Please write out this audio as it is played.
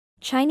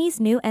Chinese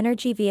new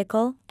energy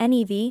vehicle,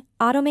 NEV,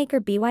 automaker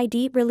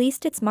BYD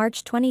released its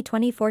March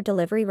 2024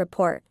 delivery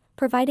report,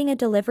 providing a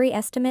delivery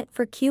estimate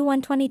for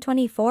Q1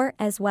 2024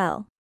 as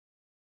well.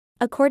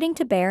 According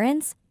to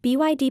Garners,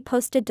 BYD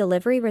posted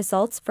delivery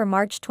results for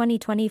March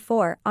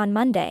 2024 on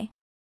Monday.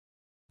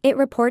 It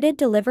reported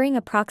delivering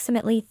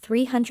approximately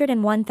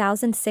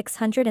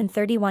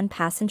 301,631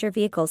 passenger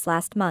vehicles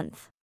last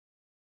month.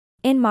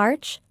 In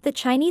March, the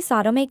Chinese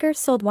automaker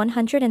sold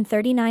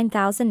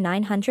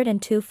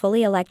 139,902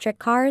 fully electric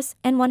cars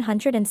and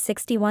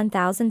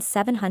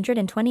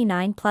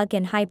 161,729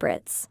 plug-in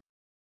hybrids.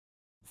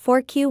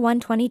 For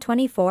Q1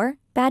 2024,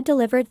 BYD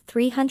delivered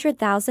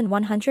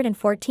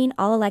 300,114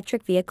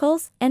 all-electric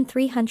vehicles and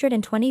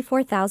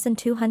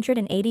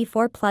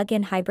 324,284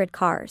 plug-in hybrid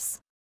cars.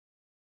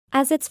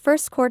 As its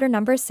first quarter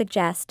numbers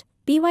suggest,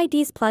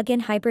 BYD's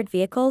plug-in hybrid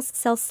vehicles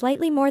sell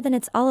slightly more than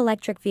its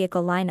all-electric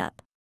vehicle lineup.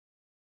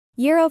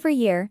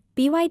 Year-over-year,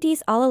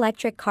 BYD's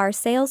all-electric car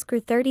sales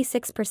grew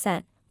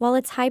 36%, while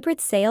its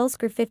hybrid sales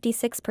grew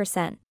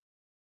 56%.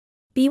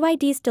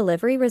 BYD's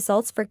delivery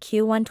results for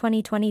Q1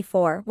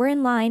 2024 were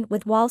in line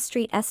with Wall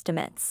Street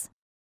estimates.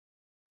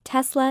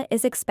 Tesla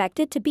is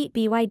expected to beat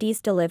BYD's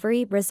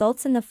delivery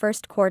results in the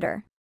first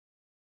quarter.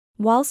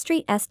 Wall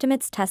Street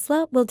estimates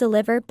Tesla will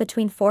deliver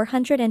between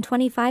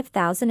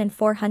 425,000 and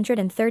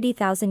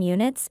 430,000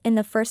 units in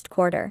the first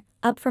quarter,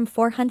 up from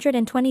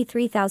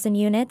 423,000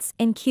 units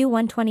in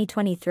Q1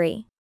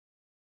 2023.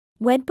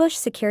 Wedbush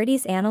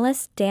securities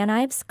analyst Dan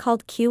Ives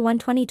called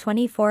Q1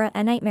 2024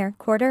 a nightmare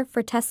quarter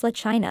for Tesla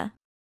China.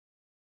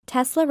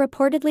 Tesla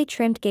reportedly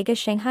trimmed Giga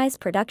Shanghai's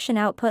production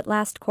output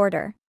last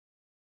quarter.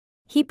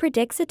 He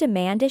predicts a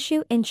demand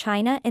issue in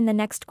China in the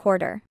next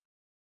quarter.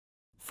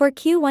 For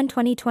Q1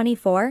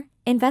 2024,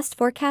 Invest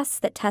forecasts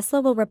that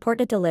Tesla will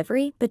report a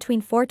delivery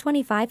between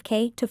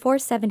 425,000 to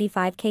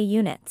 475,000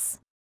 units.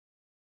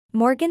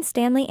 Morgan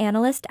Stanley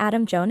analyst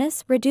Adam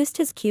Jonas reduced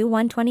his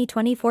Q1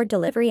 2024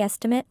 delivery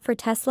estimate for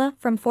Tesla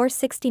from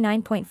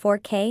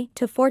 469,400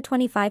 to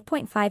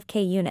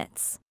 425,500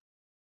 units.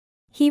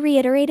 He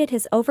reiterated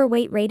his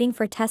overweight rating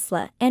for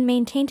Tesla and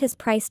maintained his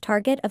price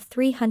target of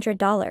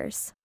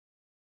 $300.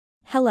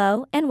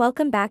 Hello and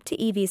welcome back to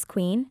EV's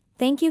Queen.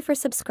 Thank you for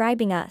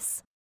subscribing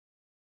us.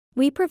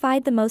 We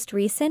provide the most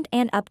recent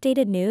and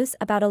updated news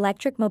about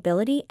electric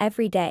mobility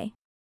every day.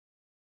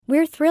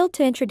 We're thrilled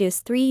to introduce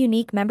 3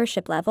 unique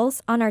membership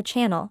levels on our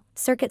channel: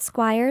 Circuit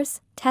Squires,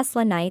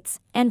 Tesla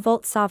Knights, and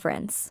Volt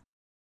Sovereigns.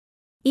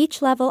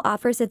 Each level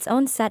offers its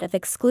own set of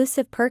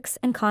exclusive perks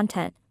and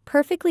content,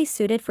 perfectly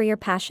suited for your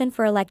passion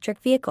for electric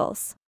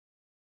vehicles.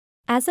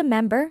 As a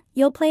member,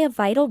 you'll play a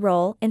vital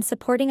role in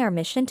supporting our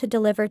mission to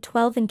deliver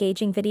 12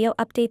 engaging video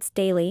updates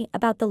daily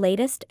about the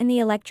latest in the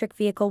electric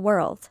vehicle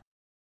world.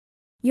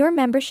 Your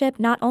membership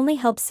not only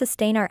helps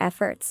sustain our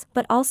efforts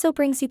but also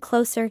brings you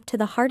closer to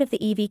the heart of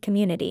the EV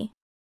community.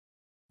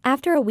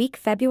 After a weak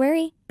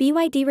February,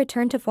 BYD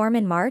returned to form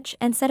in March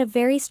and set a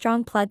very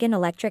strong plug-in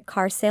electric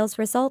car sales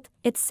result,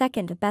 its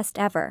second best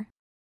ever.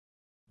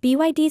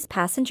 BYD's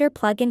passenger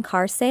plug-in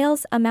car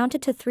sales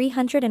amounted to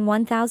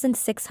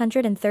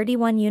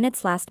 301,631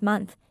 units last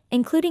month,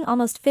 including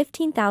almost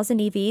 15,000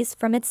 EVs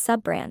from its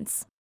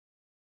sub-brands.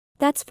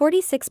 That's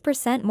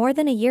 46% more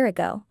than a year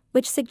ago,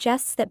 which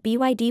suggests that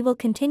BYD will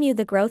continue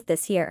the growth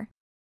this year.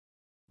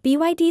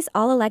 BYD's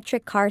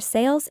all-electric car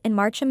sales in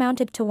March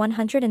amounted to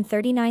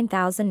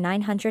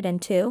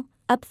 139,902,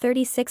 up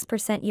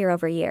 36%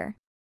 year-over-year.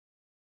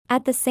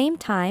 At the same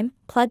time,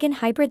 plug-in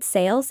hybrid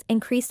sales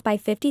increased by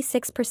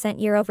 56%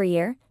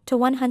 year-over-year, to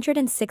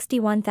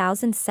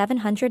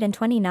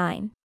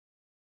 161,729.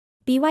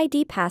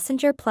 BYD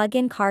passenger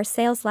plug-in car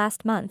sales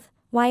last month,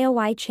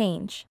 YoY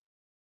change.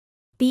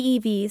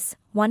 BEVs,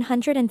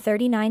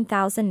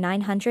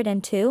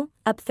 139,902,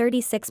 up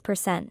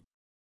 36%.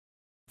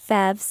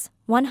 PHEVs,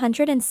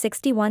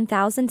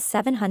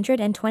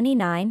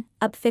 161,729,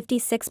 up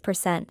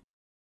 56%.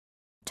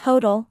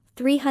 Total,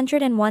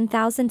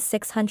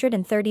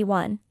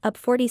 301,631, up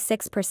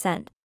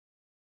 46%.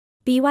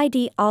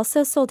 BYD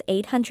also sold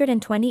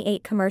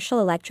 828 commercial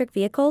electric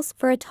vehicles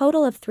for a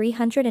total of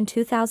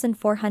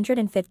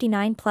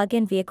 302,459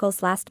 plug-in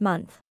vehicles last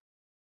month.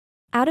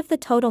 Out of the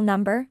total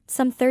number,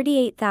 some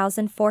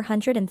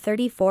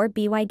 38,434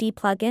 BYD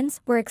plug-ins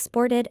were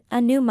exported,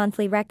 a new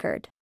monthly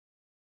record.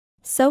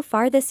 So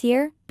far this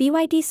year,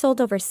 BYD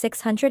sold over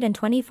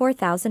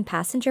 624,000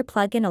 passenger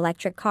plug-in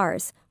electric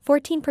cars,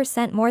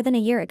 14% more than a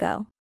year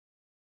ago.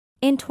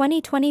 In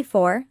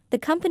 2024, the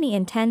company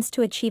intends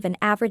to achieve an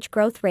average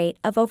growth rate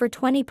of over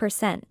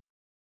 20%.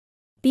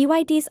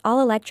 BYD's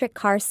all-electric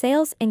car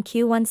sales in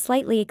Q1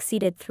 slightly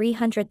exceeded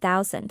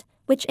 300,000,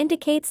 which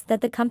indicates that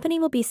the company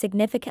will be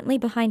significantly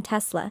behind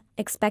Tesla,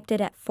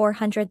 expected at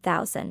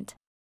 400,000.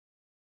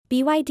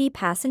 BYD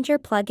passenger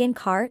plug-in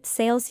car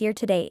sales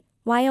year-to-date,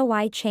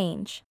 YoY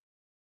change.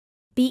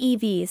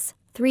 BEVs,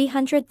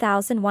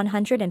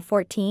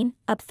 300,114,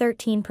 up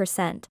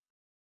 13%.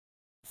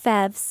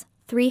 PHEVs,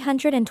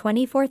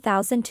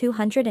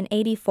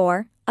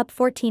 324,284, up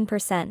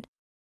 14%.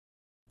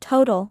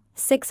 Total,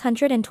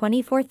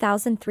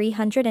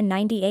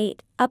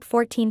 624,398, up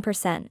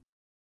 14%.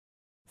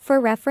 For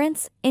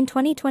reference, in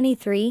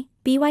 2023,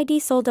 BYD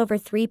sold over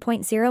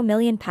 3.0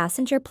 million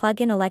passenger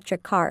plug-in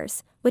electric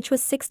cars, which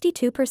was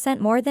 62%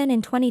 more than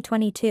in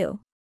 2022.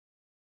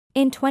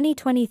 In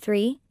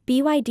 2023,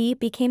 BYD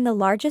became the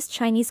largest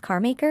Chinese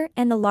carmaker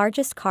and the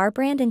largest car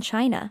brand in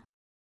China.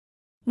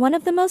 One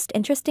of the most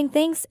interesting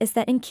things is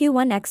that in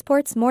Q1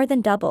 exports more than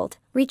doubled,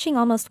 reaching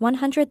almost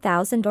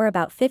 100,000 or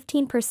about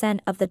 15%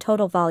 of the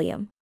total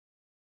volume.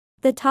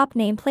 The top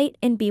nameplate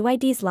in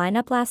BYD's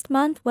lineup last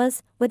month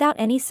was, without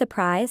any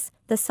surprise,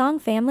 the Song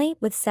family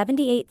with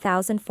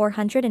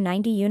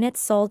 78,490 units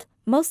sold,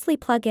 mostly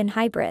plug-in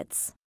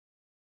hybrids.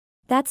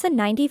 That's a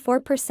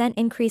 94%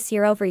 increase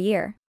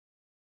year-over-year.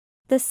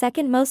 The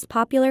second most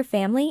popular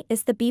family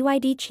is the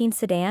BYD Qin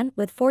sedan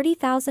with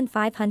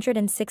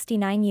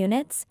 40,569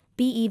 units,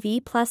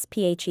 BEV plus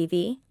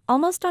PHEV,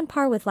 almost on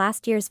par with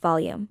last year's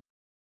volume.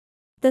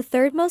 The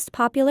third most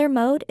popular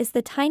mode is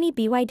the tiny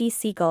BYD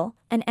Zeekr,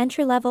 an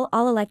entry-level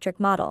all-electric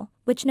model,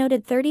 which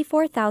noted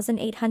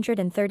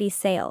 34,830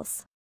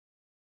 sales.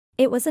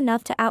 It was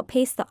enough to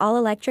outpace the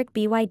all-electric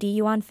BYD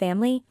Yuan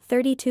family,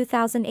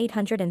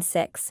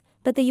 32,806,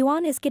 but the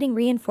Yuan is getting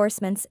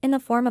reinforcements in the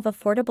form of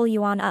affordable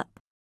Yuan up.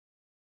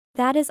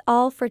 That is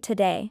all for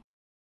today.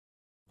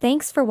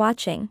 Thanks for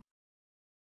watching.